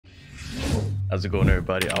How's it going,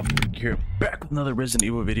 everybody? AlphaRique here, back with another Resident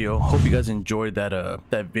Evil video. Hope you guys enjoyed that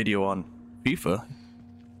video on FIFA.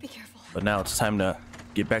 Be careful. But now it's time to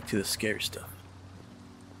get back to the scary stuff.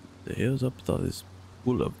 The hell's up with all this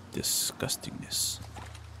full of disgustingness?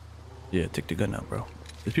 Yeah, take the gun out, bro.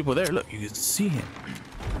 There's people there. Look, you can see him.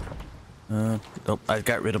 Nope, I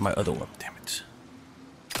got rid of my other one. Damn it.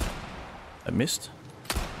 I missed.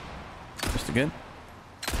 Missed again.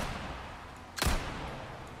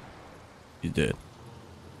 He's dead.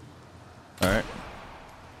 Alright.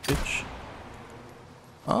 Bitch.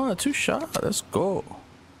 Oh, 2 shots. Let's go.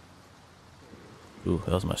 Ooh,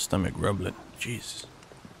 that was my stomach rumbling. Jeez.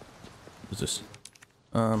 What's this?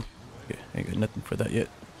 Okay, ain't got nothing for that yet.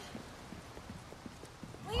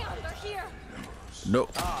 Leon, they're here. No.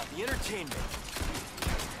 Ah, the entertainment.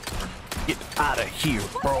 Get out of here,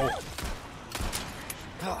 bro.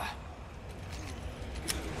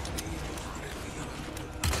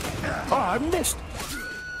 Oh, I missed.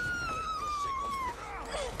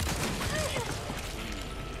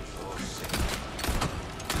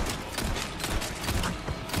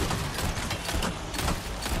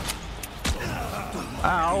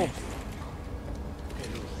 Ow.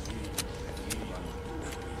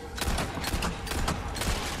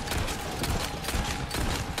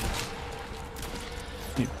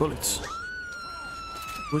 Need bullets.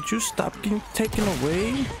 Would you stop getting taken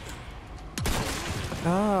away?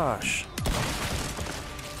 Gosh.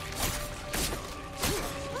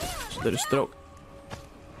 Slit his throat.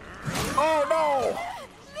 Oh no!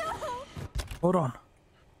 Hold on.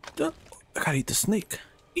 I gotta eat the snake.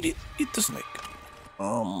 Eat it. Eat the snake.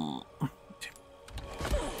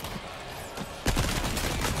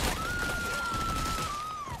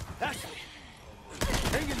 Ashley,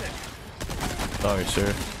 hang in there. Sorry,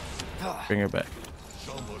 sir. Bring her back.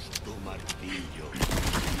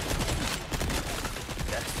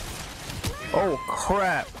 Oh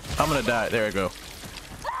crap! I'm gonna die. There I go.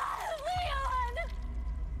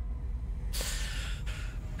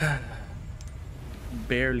 Leon!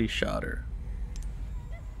 Barely shot her.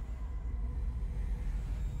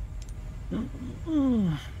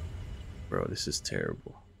 Bro, this is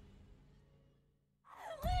terrible.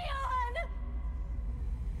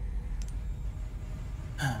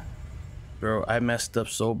 Leon! Bro, I messed up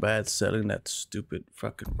so bad selling that stupid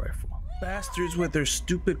fucking rifle. Bastards with their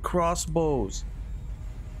stupid crossbows.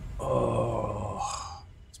 Oh,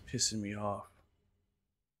 it's pissing me off.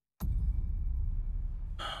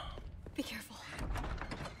 Be careful.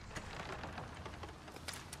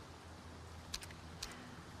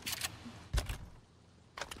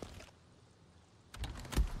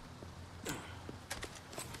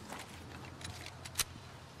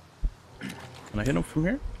 Can I hit him from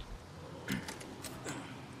here?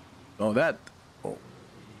 Oh, that. Oh.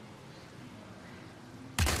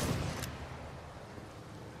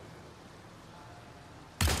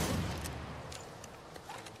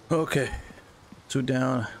 Okay. 2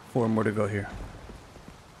 down, 4 more to go here.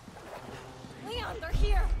 Leon, they're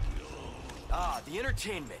here. Ah, the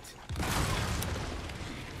entertainment.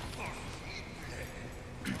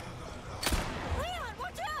 Leon,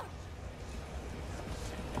 watch out!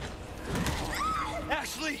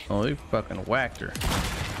 Ashley! Oh, they fucking whacked her.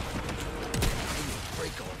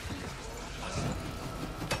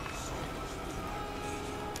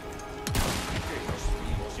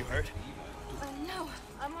 You hurt? No,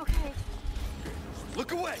 I'm okay.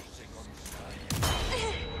 Look away!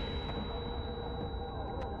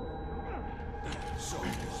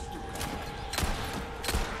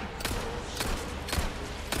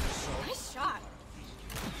 Nice shot.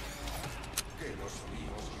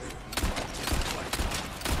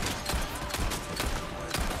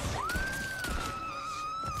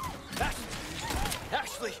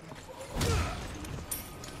 Ashley!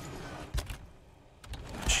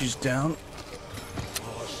 She's down.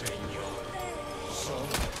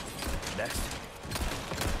 Next.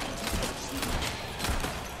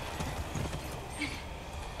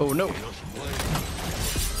 Oh no.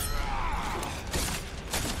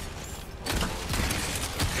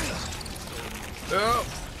 Oh,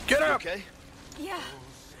 get up. Okay. Yeah.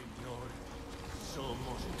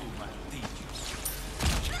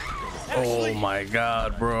 Oh my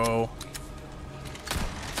god, bro.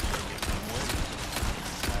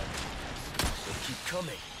 Keep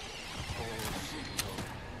coming.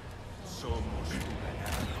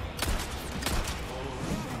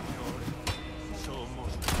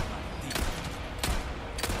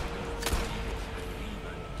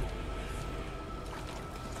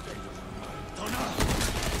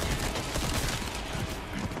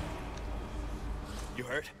 You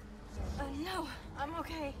hurt? No, I'm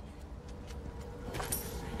okay.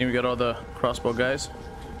 Think we got all the crossbow guys?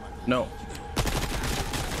 No.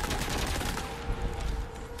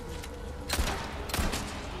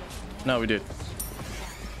 No, we did.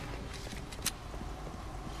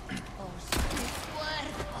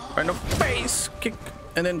 Right in the face, kick,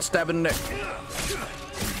 and then stab in the neck.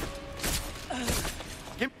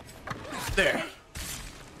 Yep. There.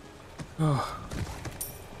 Oh.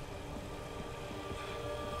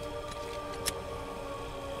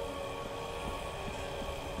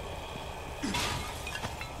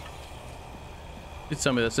 You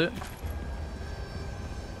tell me that's it.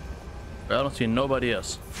 I don't see nobody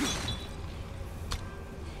else.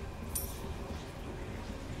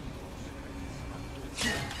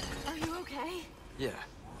 Are you okay? Yeah.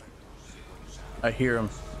 I hear them.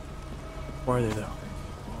 Where are they though?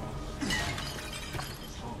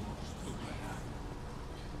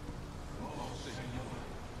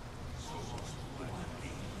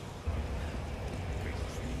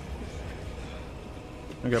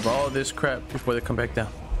 I grab all this crap before they come back down.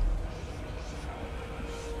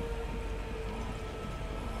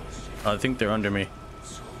 I think they're under me.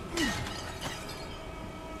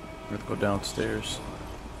 Let's go downstairs.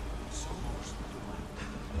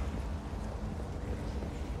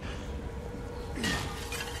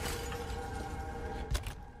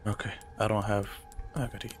 Okay, I don't have. I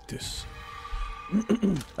gotta eat this.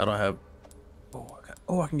 I don't have.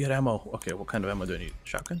 Oh, I can get ammo. Okay, what kind of ammo do I need?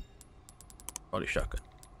 Shotgun? Probably shotgun.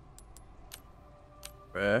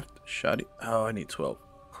 Craft, shotty. Oh, I need 12.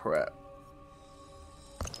 Crap.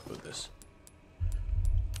 With this.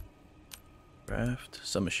 Craft,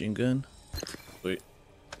 submachine gun. Wait.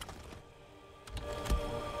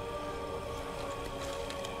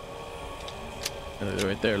 They're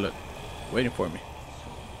right there, look. Waiting for me.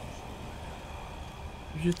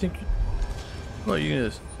 What do you think? What, you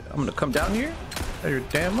gonna? I'm gonna come down here? Out of your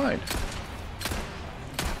damn mind.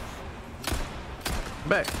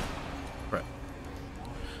 Back. Right.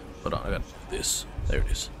 Hold on, I got this. There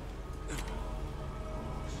it is.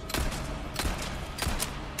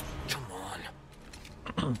 Come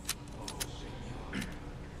on.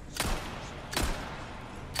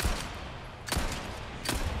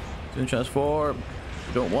 Didn't transform.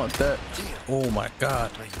 You don't want that. Oh my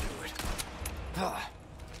god. I knew it. Ah.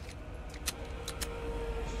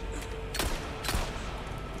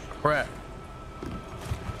 Crap.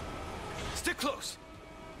 Stick close.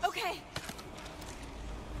 Okay.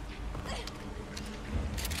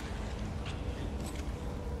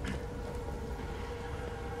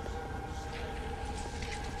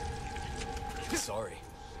 Sorry.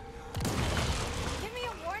 Give me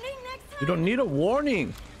a warning next time. You don't need a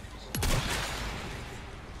warning.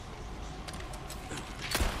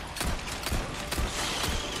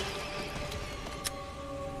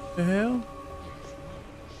 The hell?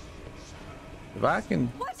 If I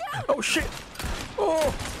can. Watch out! Oh shit!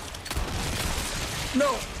 Oh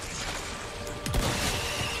no!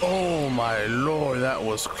 Oh my lord, that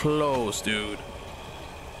was close, dude.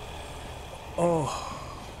 Oh.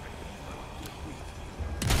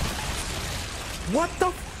 What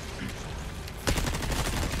the?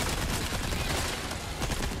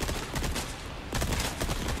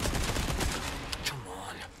 Come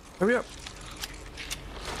on. Hurry up.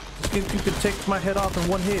 You could take my head off in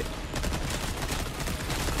one hit.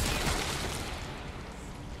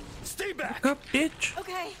 Stay back. Back up, bitch.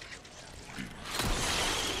 Okay.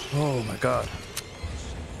 Oh my god.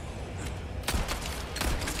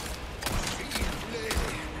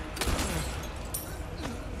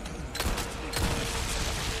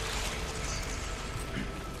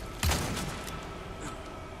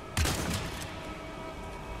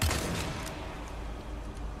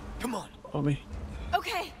 Come on. Follow me.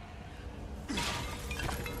 Okay.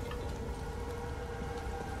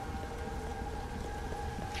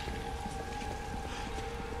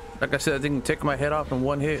 Like I said, I didn't take my head off in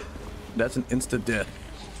one hit. That's an instant death.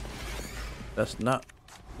 That's not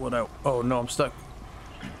what I. Oh no, I'm stuck.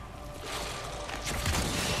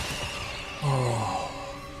 Oh.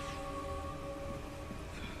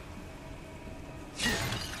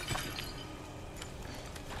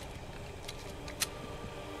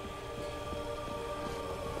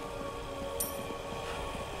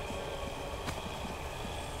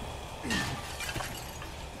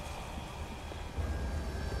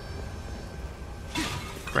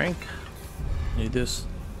 Crank. Need this.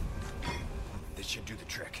 This should do the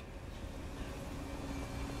trick.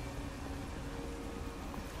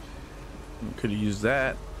 Could have used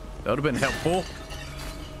that. That would have been helpful.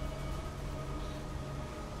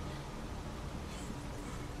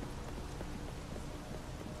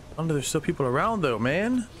 I wonder there's still people around though,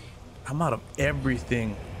 man. I'm out of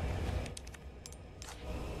everything.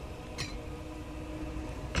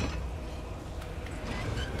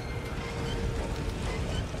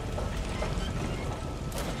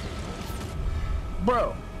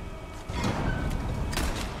 bro.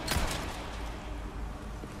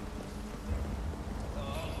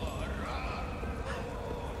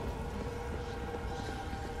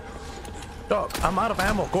 Dog, I'm out of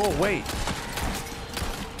ammo. Go away.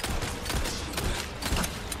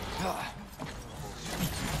 Leon,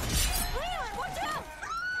 watch out!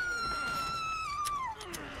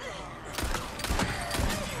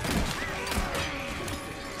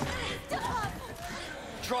 Stop!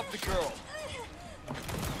 Drop the girl.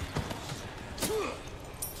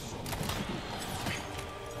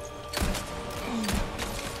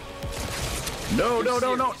 No, no,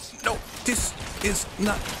 no, no, no. This is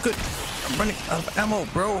not good. I'm running out of ammo,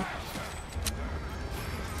 bro.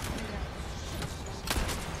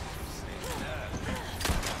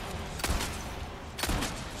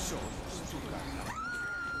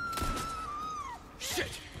 Shit.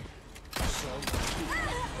 Watch out!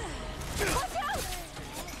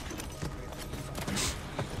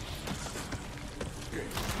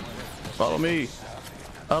 Follow me.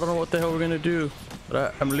 I don't know what the hell we're gonna do,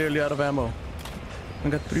 but I'm literally out of ammo. I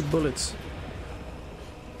got 3 bullets.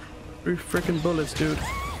 3 freaking bullets, dude.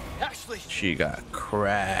 Ashley. She got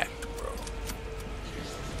cracked, bro.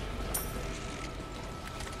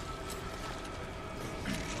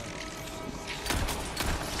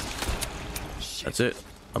 That's it.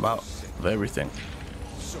 I'm out of everything.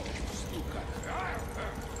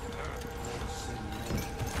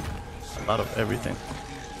 I'm out of everything.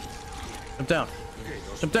 Jump down.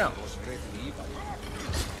 Jump down.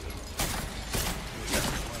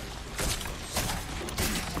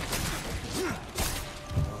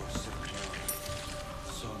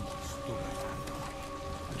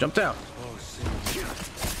 Jump down.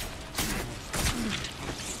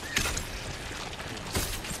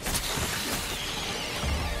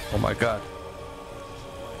 Oh my god.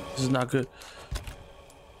 This is not good.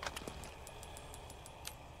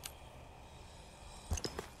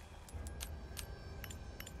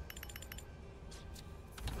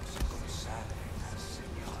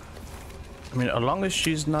 I mean, as long as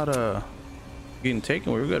she's not getting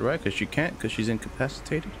taken, we're good, right? Because she can't, because she's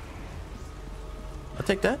incapacitated. I'll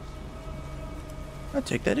take that. I'll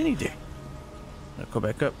take that any day. I'll go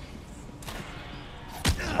back up.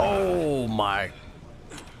 Oh my.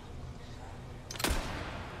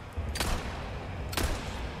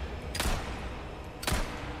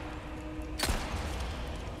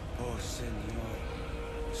 Oh Señor,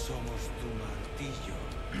 somos tu martillo,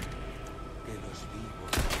 que los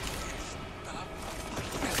vivos.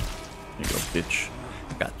 Here you go, bitch.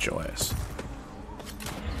 Got your ass.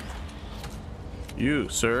 You,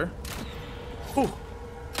 sir. Ooh.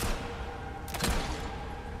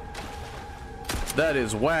 That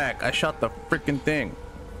is whack. I shot the freaking thing.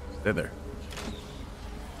 Stay there.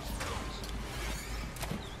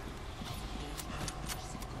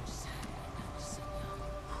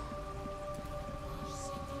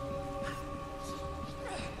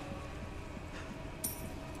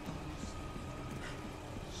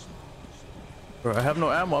 Bro, I have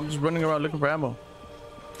no ammo. I'm just running around looking for ammo.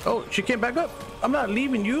 Oh, she came back up. I'm not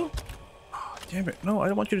leaving you. Oh, damn it. No, I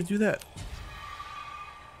don't want you to do that.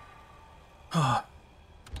 Ah,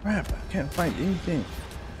 crap. I can't find anything.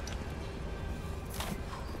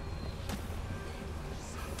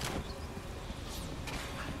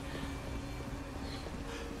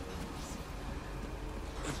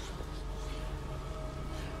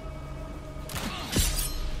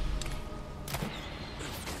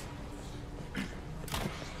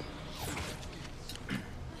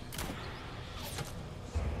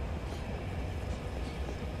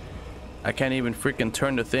 I can't even freaking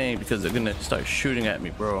turn the thing because they're gonna start shooting at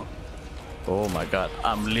me, bro. Oh my god,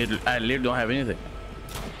 I literally don't have anything.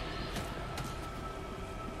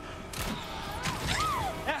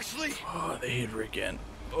 Ashley. Oh, they hit her again.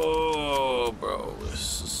 Oh, bro,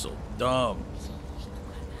 this is so dumb.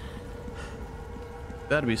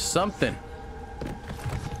 That'd be something.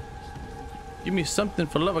 Give me something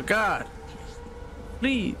for the love of God.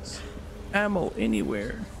 Please. Ammo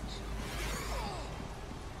anywhere.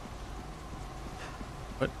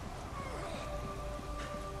 What?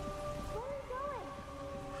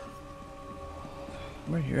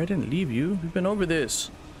 I'm right here. I didn't leave you. We've been over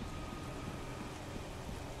this.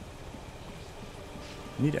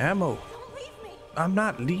 I need ammo. Don't leave me. I'm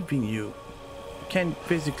not leaving you. I can't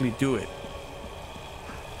physically do it.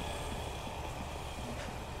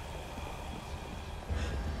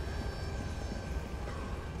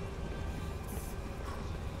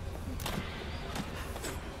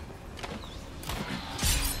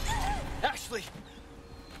 Ashley.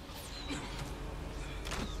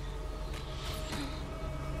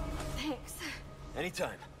 Thanks.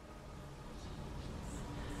 Anytime.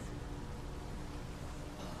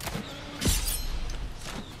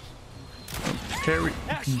 Harry,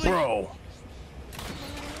 Ashley! bro.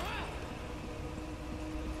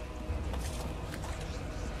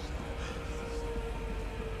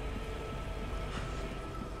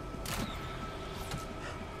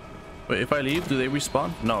 Wait, if I leave, do they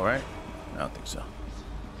respawn? No, right? I don't think so.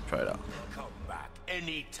 Try it out. Come back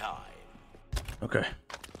anytime. Okay.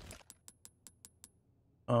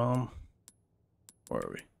 Where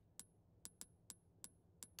are we?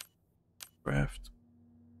 Craft.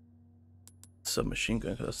 Submachine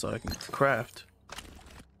gun, cause that's all I can craft.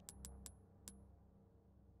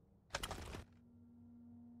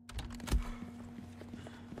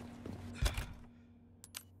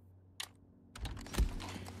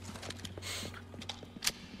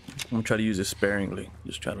 I'm gonna try to use it sparingly.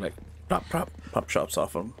 Just try to like pop shots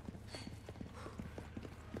off them.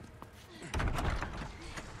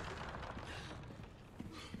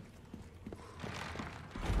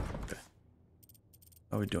 Okay.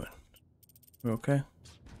 How we doing? We're okay?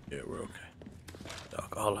 Yeah, we're okay.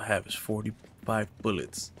 Dog, all I have is 45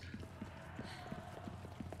 bullets.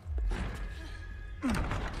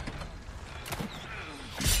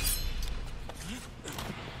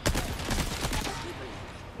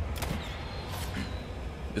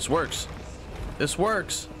 This works. This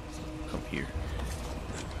works. Come here.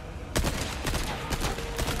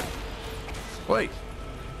 Wait.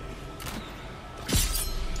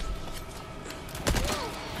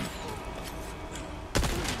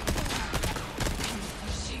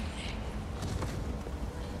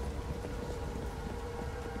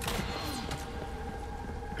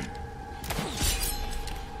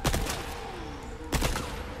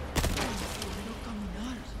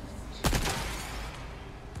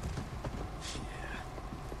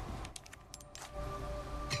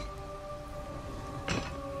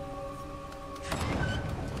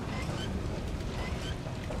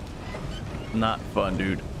 Not fun,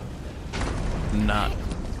 dude. Not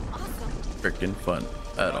freaking fun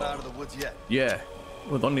at Not all. out of the woods yet. Yeah,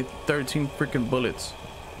 with only 13 freaking bullets.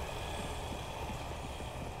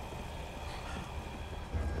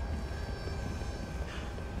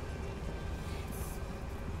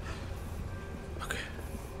 Okay.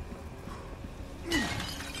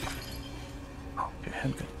 Okay,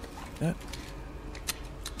 handgun. That.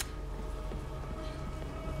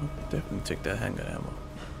 I'll definitely take that handgun ammo.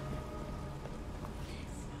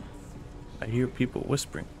 I hear people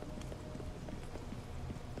whispering.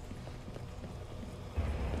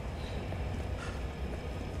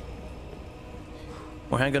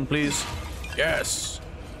 More handgun, please. Yes.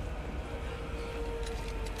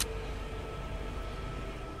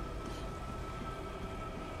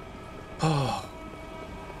 Oh.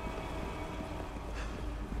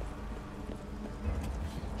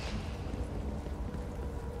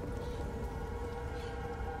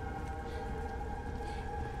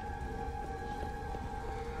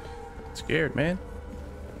 Scared, man.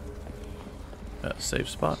 Safe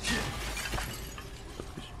spot.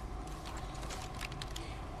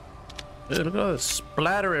 Dude, look at all the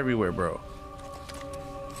splatter everywhere, bro.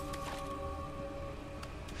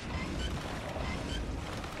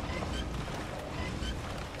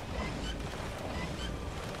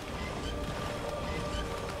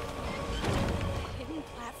 Hidden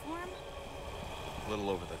platform? A little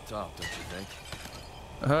over the top, don't you think?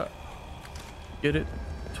 Uh-huh. Get it?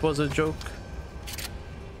 'Twas a joke.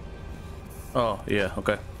 Oh, yeah,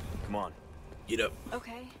 okay. Come on. Get up.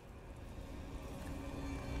 Okay.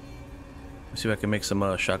 Let's see if I can make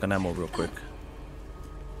some shotgun ammo real quick.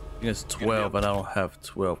 I think it's 12, but I don't have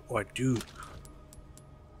 12. Oh, I do.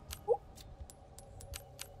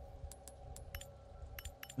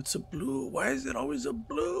 It's a blue. Why is it always a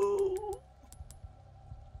blue?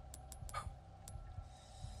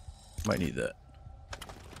 Might need that.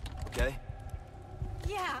 Okay?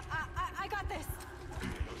 Yeah, I got this.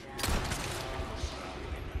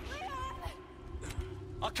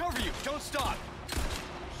 I'll cover you. Don't stop.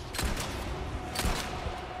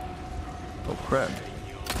 Oh, crap.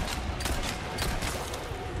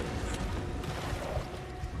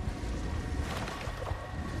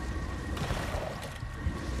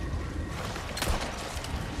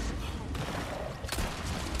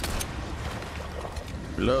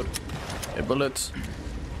 Reload. Hey, bullets.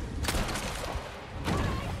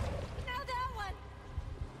 Now that one.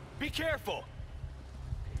 Be careful.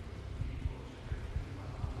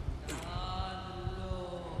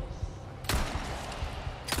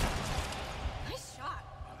 Nice shot.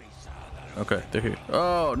 Okay, they're here.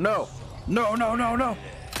 Oh, no. No, no, no, no.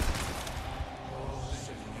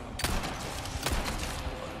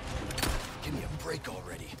 Give me a break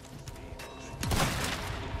already.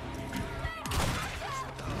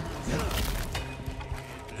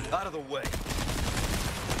 Out of the way.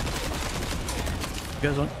 You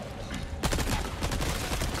guys want?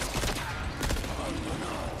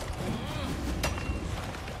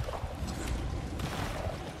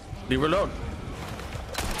 Leave her alone.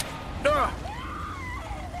 Ah!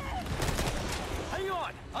 Hang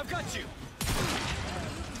on, I've got you.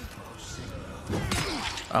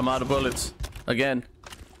 I'm out of bullets again.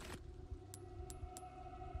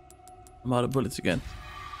 I'm out of bullets again.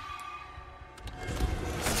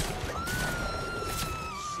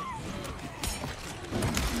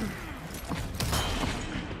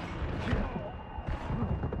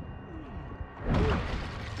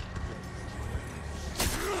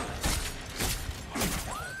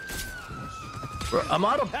 Bro, I'm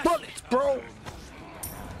out of bullets, bro.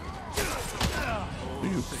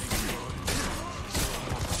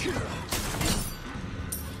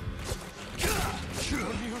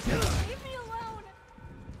 Leave me alone.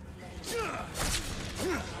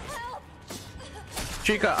 Help.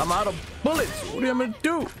 Chica, I'm out of bullets. What am I gonna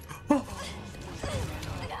do? Oh.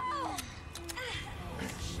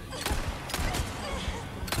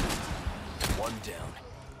 One down.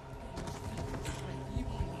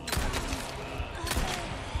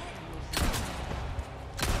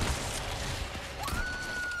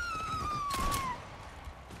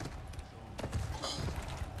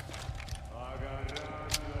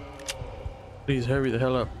 Please hurry the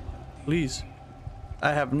hell up. Please.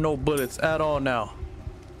 I have no bullets at all now.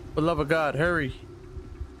 For the love of God, hurry.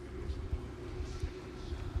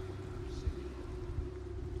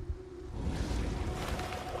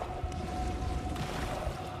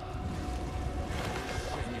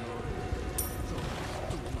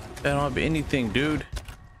 I don't have anything, dude.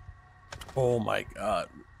 Oh my God.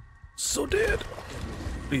 So dead.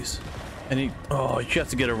 Please. I need. Oh, you have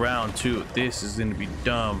to get around too. This is gonna be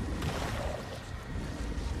dumb.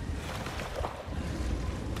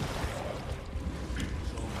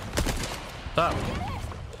 Stop.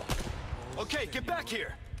 Okay, get back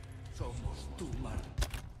here.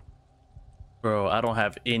 Bro, I don't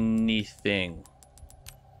have anything.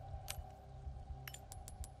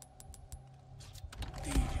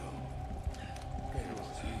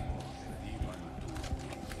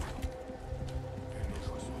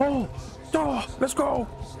 Oh, oh, let's go.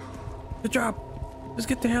 Good job. Let's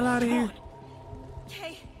get the hell out of here.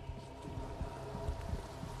 Okay.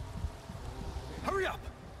 Hurry up.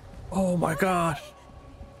 Oh my God.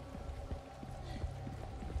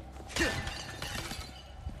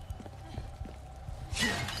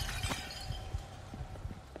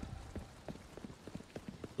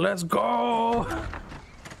 Let's go.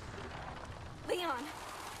 Leon.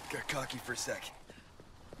 Got cocky for a sec.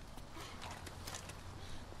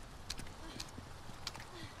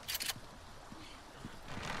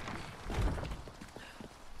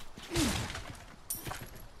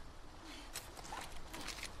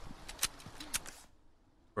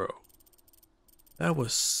 Bro, that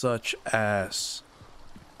was such ass.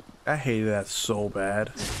 I hated that so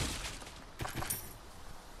bad.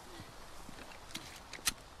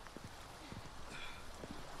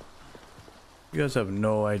 You guys have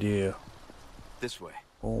no idea. This way.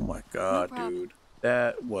 Oh my God, No problem. dude.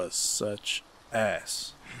 That was such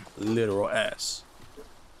ass. Literal ass.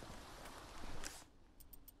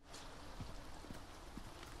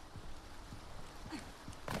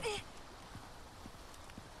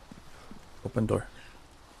 Open door.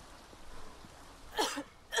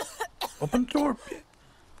 Open door.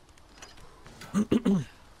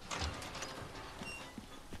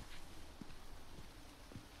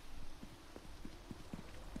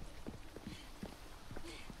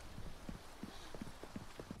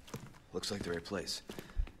 Looks like the right place.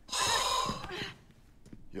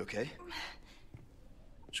 You okay?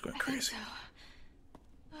 She's going I think crazy.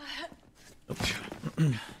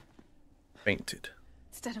 so. Fainted.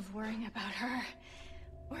 Instead of worrying about her,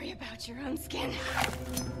 worry about your own skin.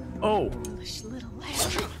 Oh, Foolish little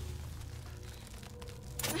lamb.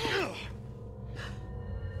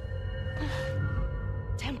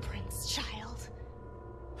 Temperance, child.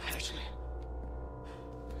 Actually,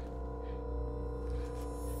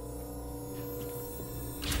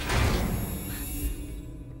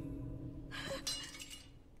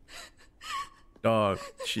 dog.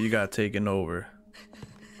 She got taken over.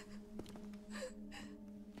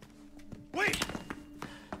 wait.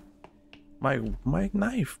 My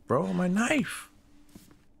knife, bro. My knife.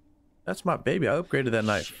 That's my baby. I upgraded that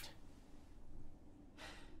knife.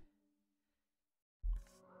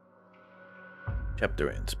 Chapter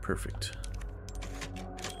ends. Perfect.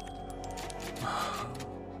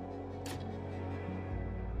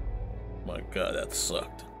 My God, that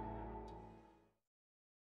sucked.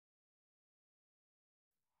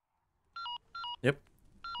 Yep.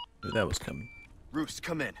 Knew that was coming. Roost,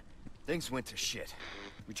 come in. Things went to shit.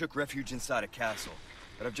 We took refuge inside a castle,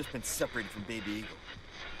 but I've just been separated from Baby Eagle.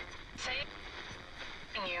 Say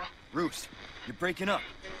you. Roost, you're breaking up.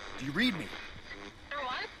 Do you read me? Number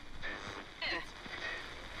one? In.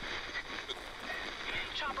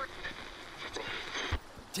 Chopper.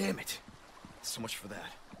 Damn it. So much for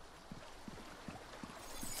that.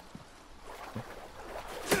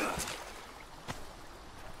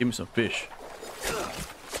 Give me some fish.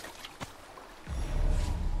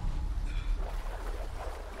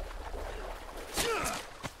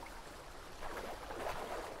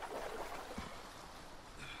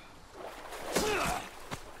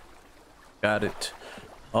 Got it.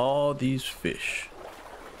 All these fish.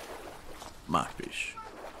 My fish.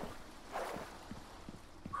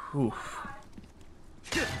 Whew.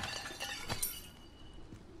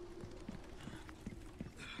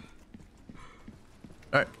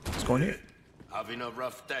 Alright, let's go in here. Having a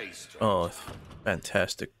rough day, stranger. Oh,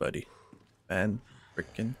 fantastic, buddy.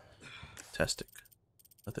 Fan-freaking-tastic.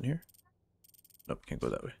 Nothing here? Nope, can't go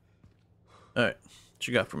that way. Alright, what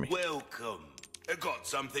you got for me? Welcome. I got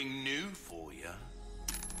something new for you.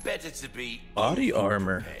 Better to be Body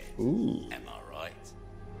armor. prepared. Ooh. Am I right?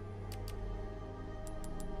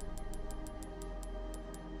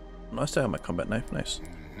 I still have my combat knife. Nice.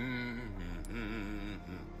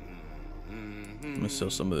 Let me sell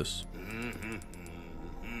some of this.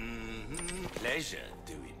 Pleasure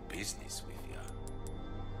doing business with you.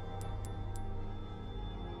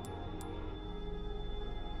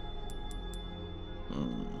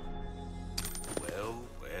 Well,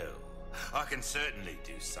 well. I can certainly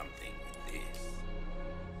do something with this.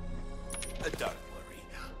 Don't worry.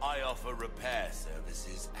 I offer repair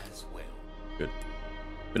services as well. Good.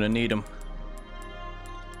 Gonna need them.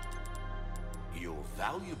 Your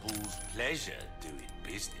valuables pleasure doing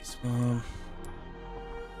business with.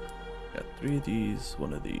 Got 3 of these,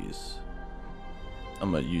 1 of these.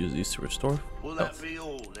 I'm gonna use these to restore. Will that be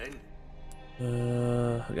all then?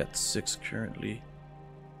 I got 6 currently.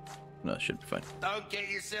 No, it should be fine. Don't get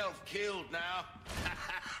yourself killed now.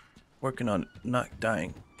 Working on not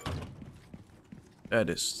dying. That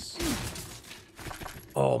is.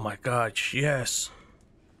 Oh my gosh, yes.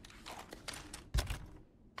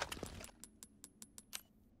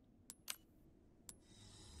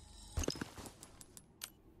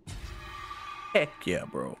 Heck yeah,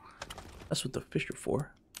 bro. That's what the fish are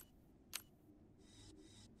for.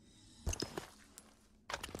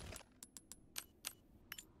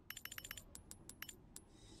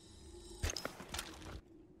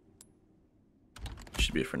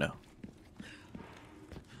 Should be it for now.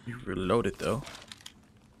 You reload it though.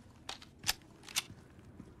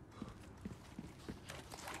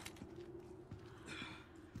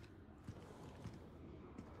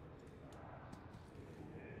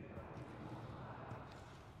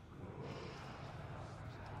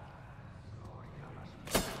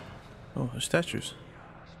 Oh, there's statues.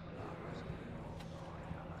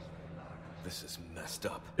 This is messed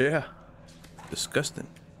up. Yeah. Disgusting.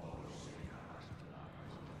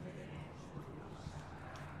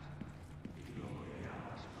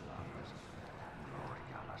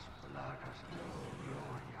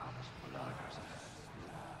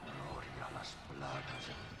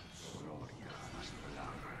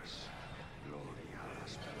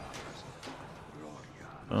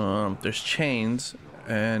 There's chains,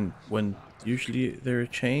 and when usually there are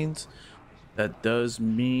chains, that does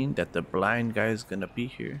mean that the blind guy is gonna be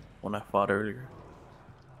here. When I fought earlier.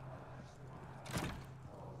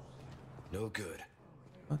 No good.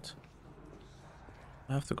 What?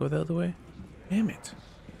 I have to go the other way? Damn it.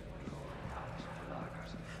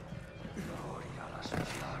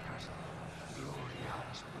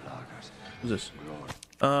 What's this?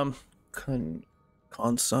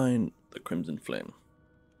 Consign the Crimson Flame.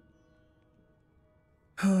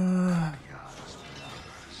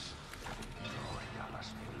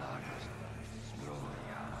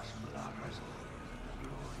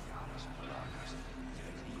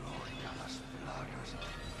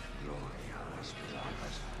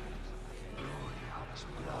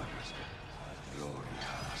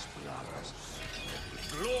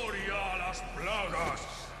 Gloria a las plagas!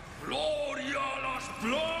 Gloria a las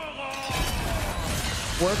plagas!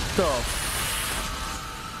 What the?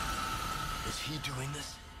 Is he doing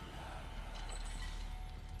this?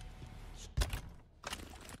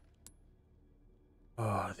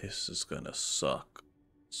 Oh, this is gonna suck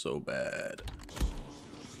so bad.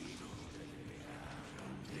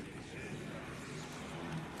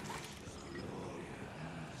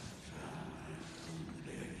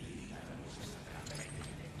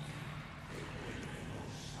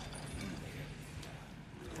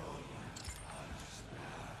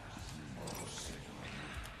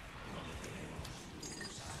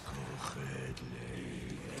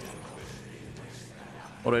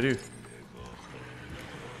 What'd I do?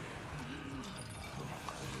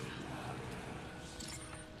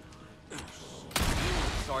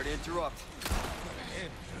 Sorry to interrupt.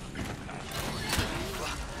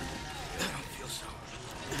 I don't feel so.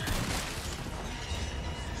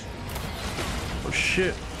 Oh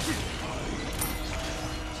shit.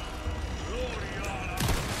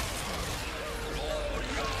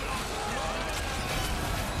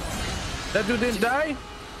 That dude didn't die?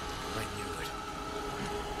 I knew it.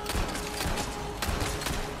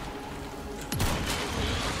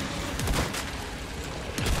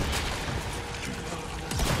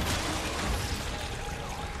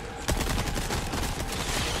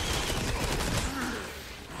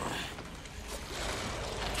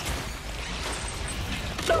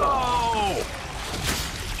 No!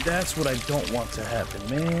 That's what I don't want to happen,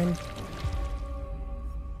 man.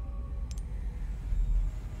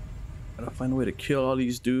 Gotta find a way to kill all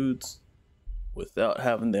these dudes without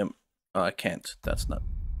having them. I can't. That's not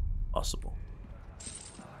possible.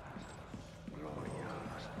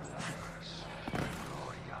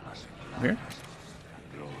 Here?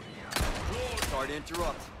 Sorry to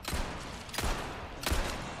interrupt.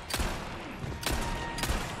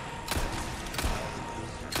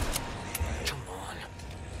 Come on.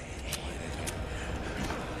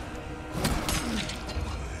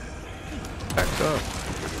 Back up.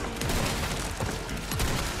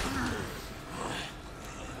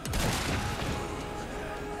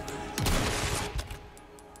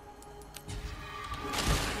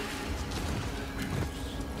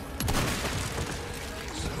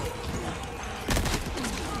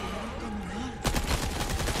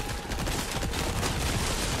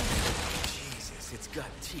 Jesus, it's got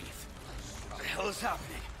teeth. What the hell is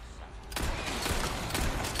happening?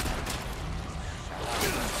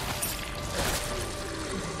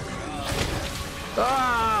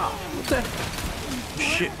 Ah! What the?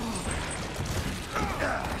 Shit.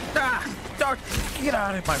 Ah! Dark! Get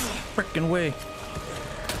out of my freaking way.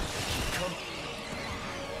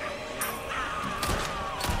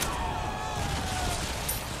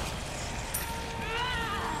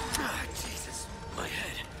 Ah, Jesus, my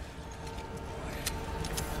head.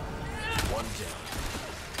 One down.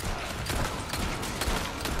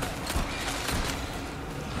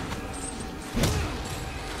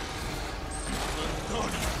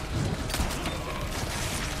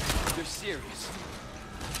 You're serious?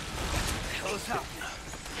 What the hell is happening?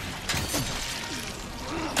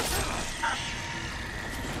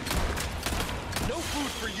 No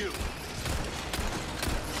food for you.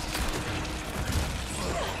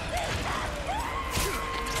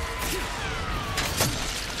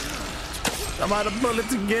 I'm out of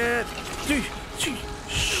bullets again.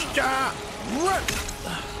 Stop! Run!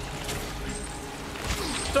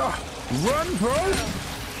 Stop! Run, bro!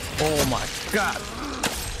 Oh my god!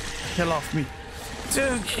 Hell off me,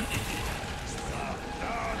 dude!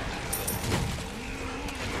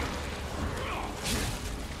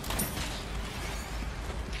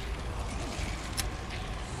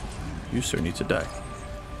 You sir need to die.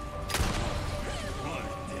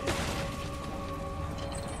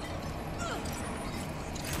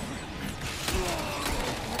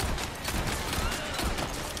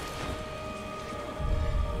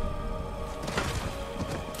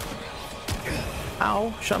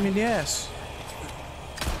 Ow, shot me in the ass.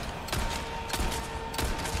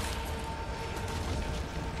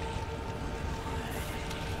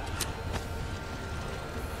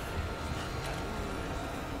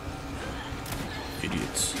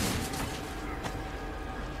 Idiots.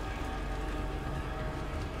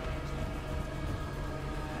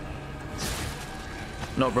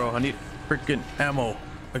 No, bro, I need freaking ammo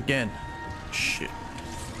again. Shit.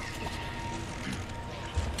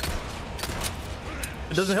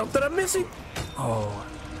 It doesn't help that I'm missing. Oh,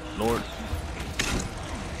 Lord.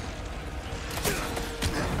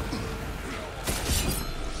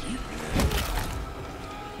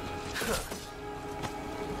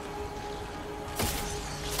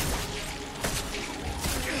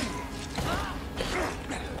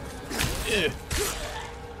 Yeah.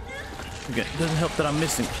 Okay, it doesn't help that I'm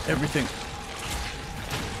missing everything.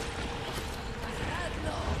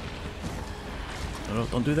 No,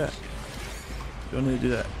 don't do that. Don't need to do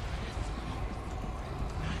that.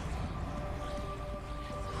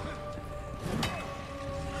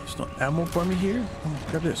 There's no ammo for me here. Oh,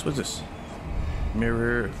 grab this. What's this?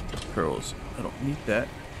 Mirror pearls. I don't need that.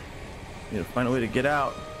 Need to find a way to get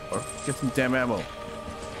out or get some damn ammo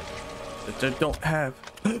that I don't have.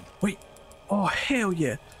 Wait. Oh hell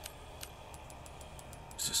yeah.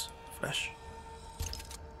 What's this? Flash.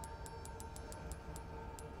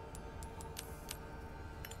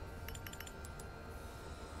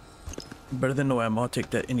 Better than no ammo. I'll take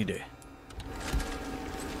that any day.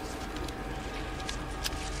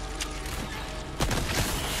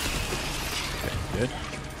 Okay, good.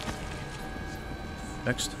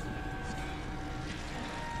 Next.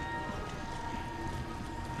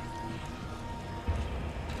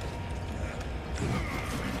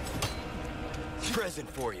 Present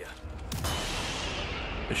for you.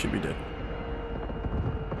 It should be dead.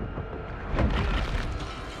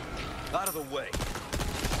 Out of the way.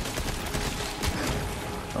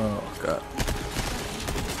 Oh god.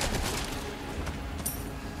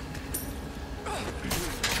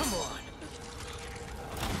 Come on.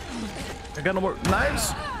 I got no more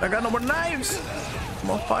knives. I got no more knives.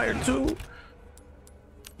 I'm on fire too.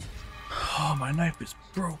 Oh, my knife is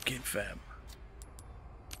broken, fam.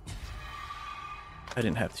 I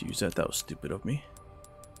didn't have to use that. That was stupid of me.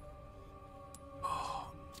 Oh,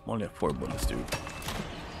 I'm only at 4 bullets, dude.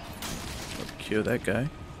 Let's kill that guy.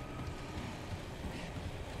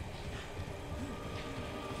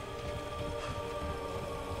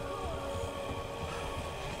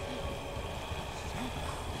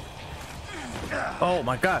 Oh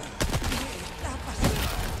my god.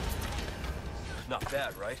 Not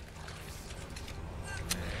bad, right?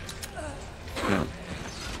 Yeah.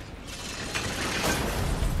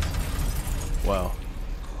 Wow.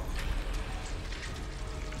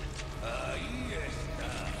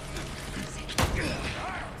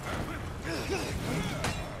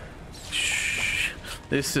 Shh.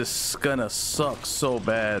 This is gonna suck so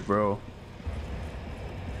bad, bro.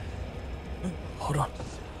 Hold on.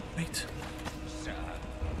 Wait.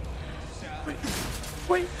 Wait.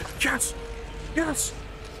 Wait. Yes. Yes.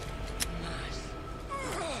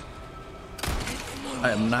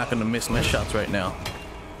 I am not gonna miss my shots right now.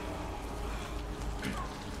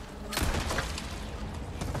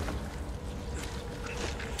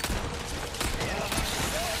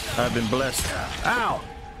 I've been blessed. Ow!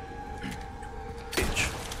 Bitch.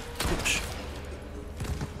 Bitch.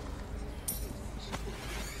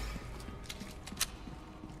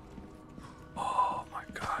 Oh my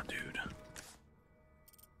god, dude.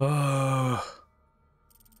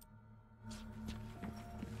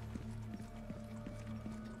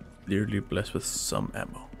 Clearly blessed with some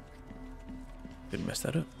ammo. Didn't mess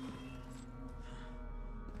that up.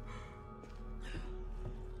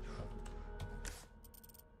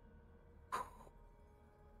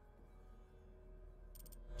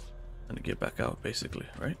 And to get back out, basically,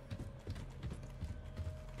 right?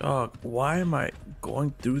 Dog, why am I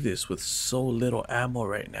going through this with so little ammo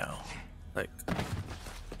right now? Like,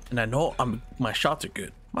 and I know my shots are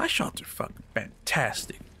good. My shots are fucking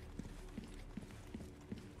fantastic.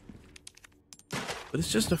 But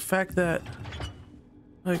it's just the fact that,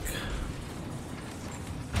 like,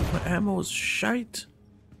 my ammo is shite.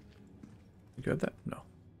 You grab that? No.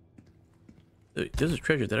 There's a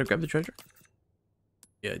treasure. Did I grab the treasure?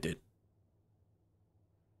 Yeah, I did.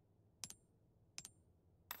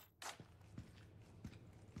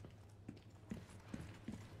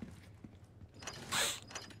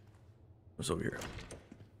 What's over here?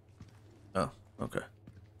 Oh, okay.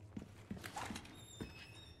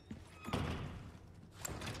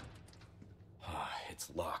 It's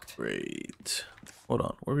locked. Great. Hold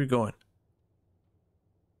on. Where are we going?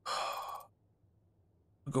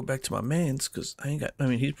 I'll go back to my man's because I ain't got. I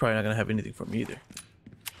mean, he's probably not gonna have anything for me either.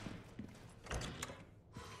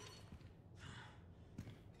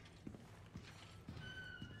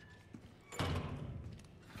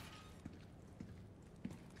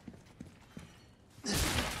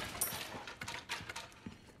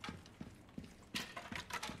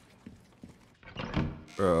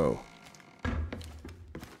 Bro.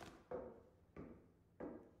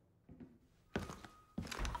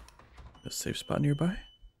 A safe spot nearby?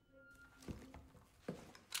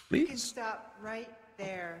 You can Please? stop right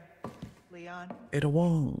there, Leon. Ada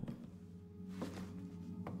Wong.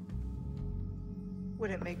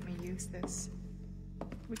 Wouldn't make me use this.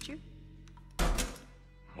 Would you?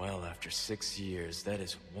 Well, after 6 years, that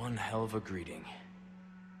is one hell of a greeting,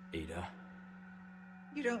 Ada.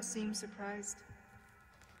 You don't seem surprised.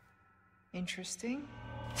 Interesting.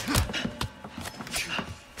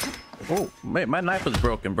 Oh, man, my knife was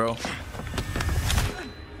broken, bro.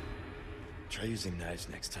 Try using knives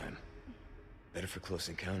next time. Better for close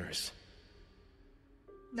encounters.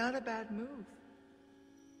 Not a bad move.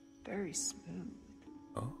 Very smooth.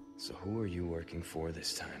 Oh, So who are you working for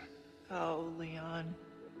this time? Oh, Leon.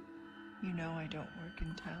 You know I don't work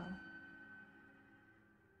in town.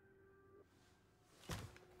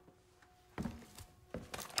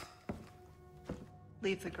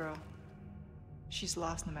 Leave the girl. She's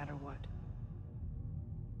lost no matter what.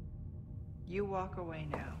 You walk away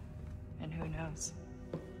now, And who knows?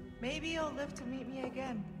 Maybe you'll live to meet me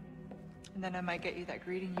again. And then I might get you that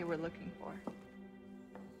greeting you were looking for.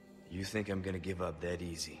 You think I'm gonna give up that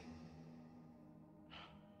easy?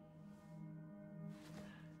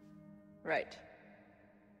 Right.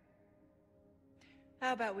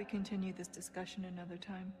 How about we continue this discussion another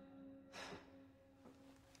time?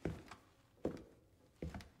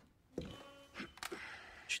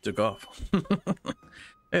 She took off.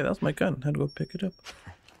 Hey, that's my gun. Had to go pick it up.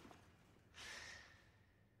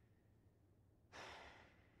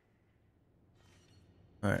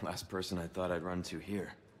 Alright. Last person I thought I'd run to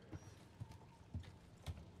here.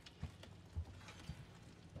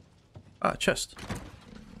 Ah, chest.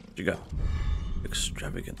 What you got?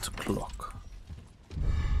 Extravagant clock.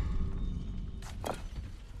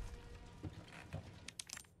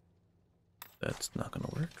 That's not gonna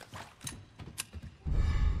work.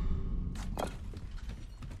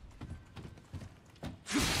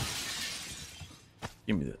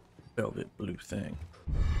 Give me that velvet blue thing.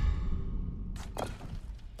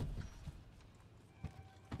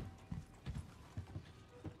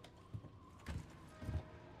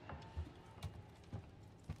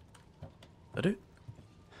 That it?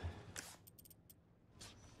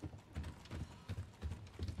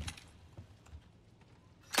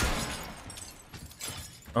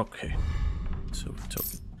 Okay. Silver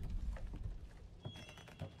token.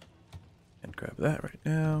 Can't grab that right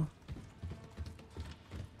now.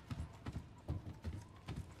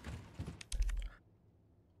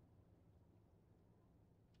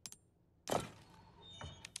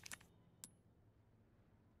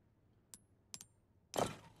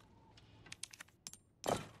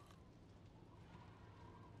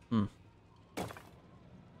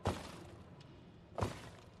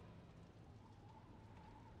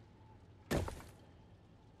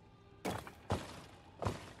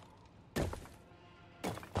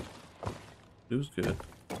 It was good.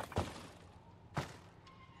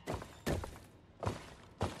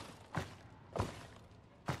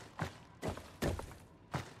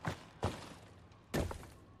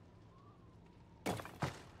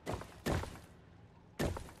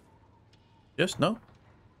 Yes, no?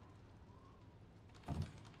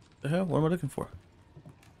 The hell? What am I looking for?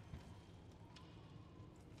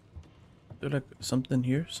 Is there like something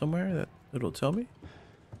here somewhere that it'll tell me?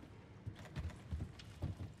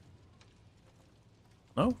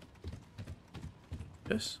 No?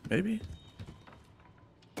 Yes, maybe?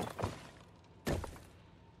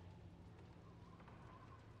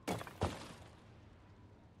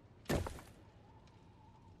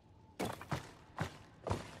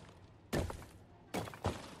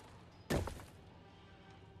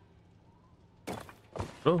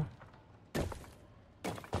 Oh.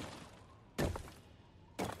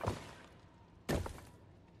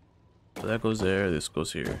 So that goes there, this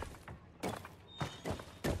goes here.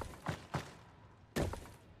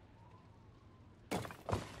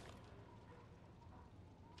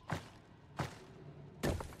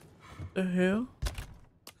 The hell?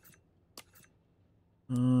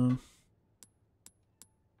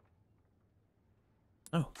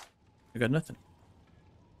 Oh, I got nothing.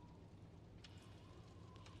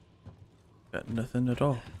 Got nothing at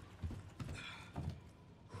all.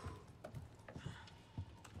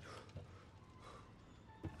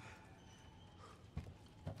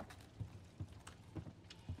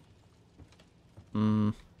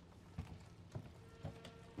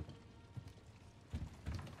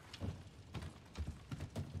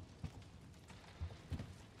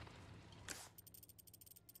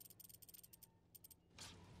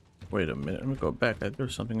 Wait a minute, let me go back.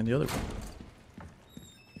 There's something in the other one.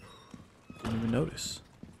 Didn't even notice.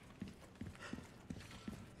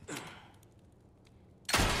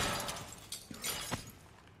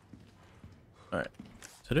 Alright,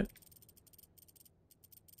 is that it?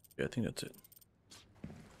 Yeah, I think that's it.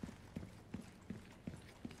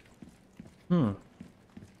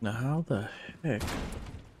 Now how the heck?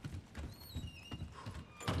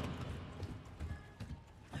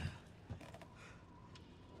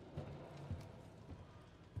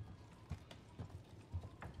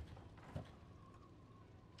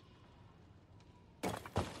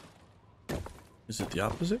 Is it the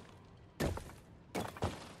opposite?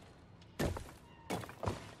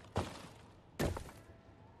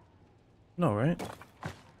 No, right?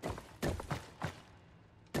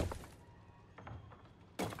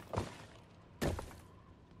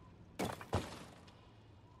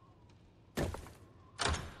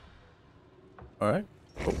 All right.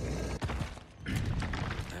 Oh.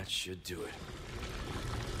 That should do it.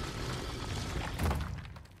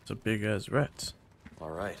 It's a big ass rat. All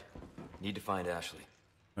right. Need to find Ashley.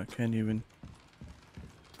 I can't even.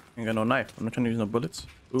 Ain't got no knife. I'm not trying to use no bullets.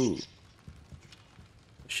 Ooh.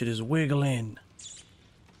 Shit is wiggling.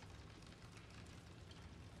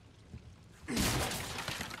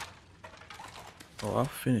 Oh, I'll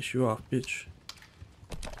finish you off, bitch.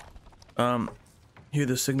 Hear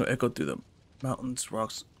the signal echo through the mountains,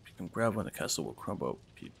 rocks become gravel, and the castle will crumble.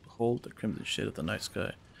 Behold the crimson shade of the night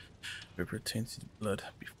sky. River tainted blood,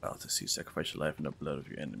 be foul to see. Sacrifice your life in the blood of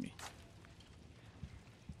your enemy.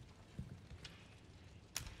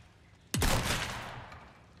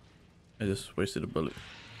 I just wasted a bullet.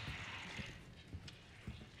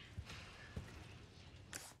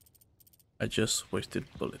 I just wasted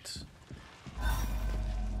bullets.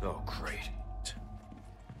 Oh, great.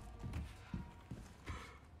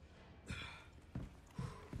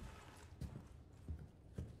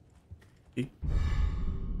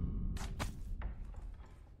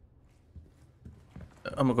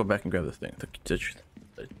 I'm gonna go back and grab the thing, the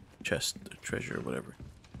chest, the treasure, or whatever.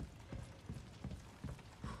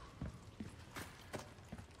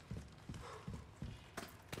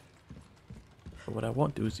 But what I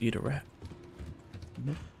won't do is eat a rat.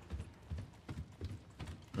 Nope.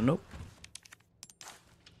 Nope.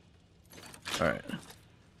 All right.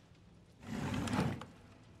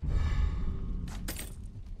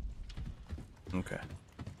 Okay.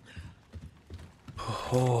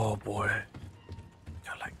 Oh boy.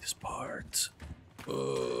 I like this part.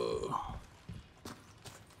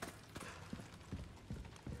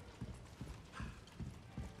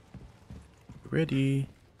 Ready.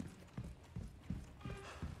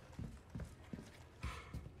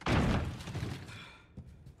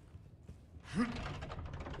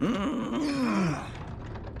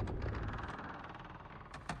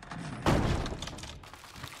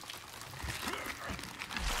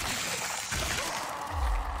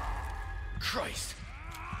 Christ.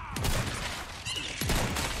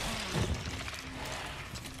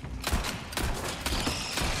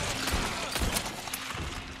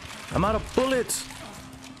 I'm out of bullets.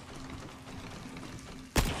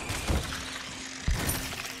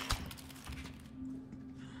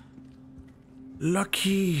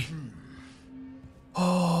 Lucky.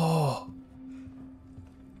 Oh.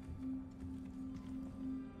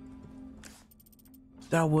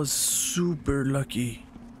 That was super lucky.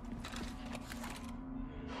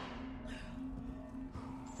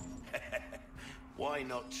 Why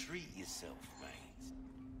not treat yourself, mate?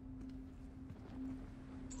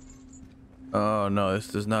 Oh no, this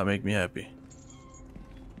does not make me happy.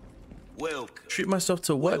 Welcome. Treat myself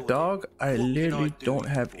to what, dog? I literally don't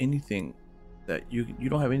have anything that you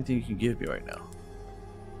don't have anything you can give me right now.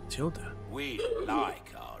 Tilda. We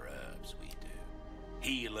like our herbs, we do.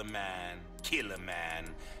 Heal a man, kill a man,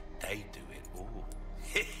 they do it all.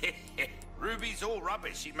 Ruby's all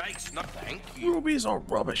rubbish, it makes no thank you. Rubies are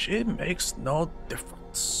rubbish. It makes no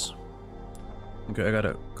difference. Okay, I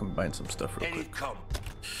gotta combine some stuff real quick.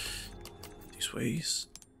 These ways.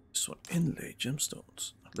 This one, inlay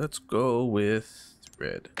gemstones. Let's go with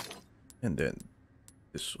red. And then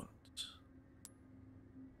this one.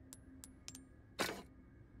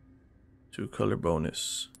 2 color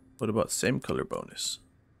bonus. What about same color bonus?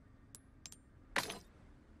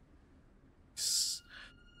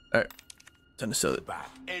 Alright. Time to sell it.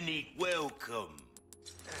 Any welcome.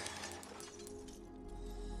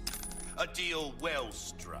 A deal well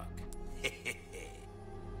struck.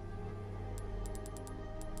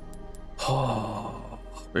 Oh,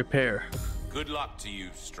 repair. Good luck to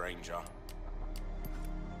you, stranger.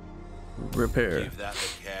 Repair. Give that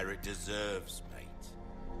the care it deserves, mate.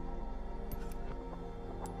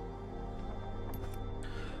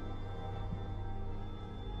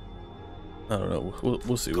 I don't know.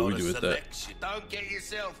 We'll see what we do with that. Don't get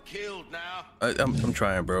yourself killed now. I'm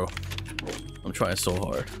trying, bro. I'm trying so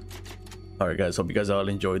hard. All right, guys. Hope you guys all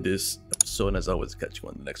enjoyed this episode. And as always, catch you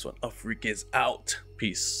on the next one. AlphaRique is out.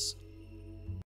 Peace.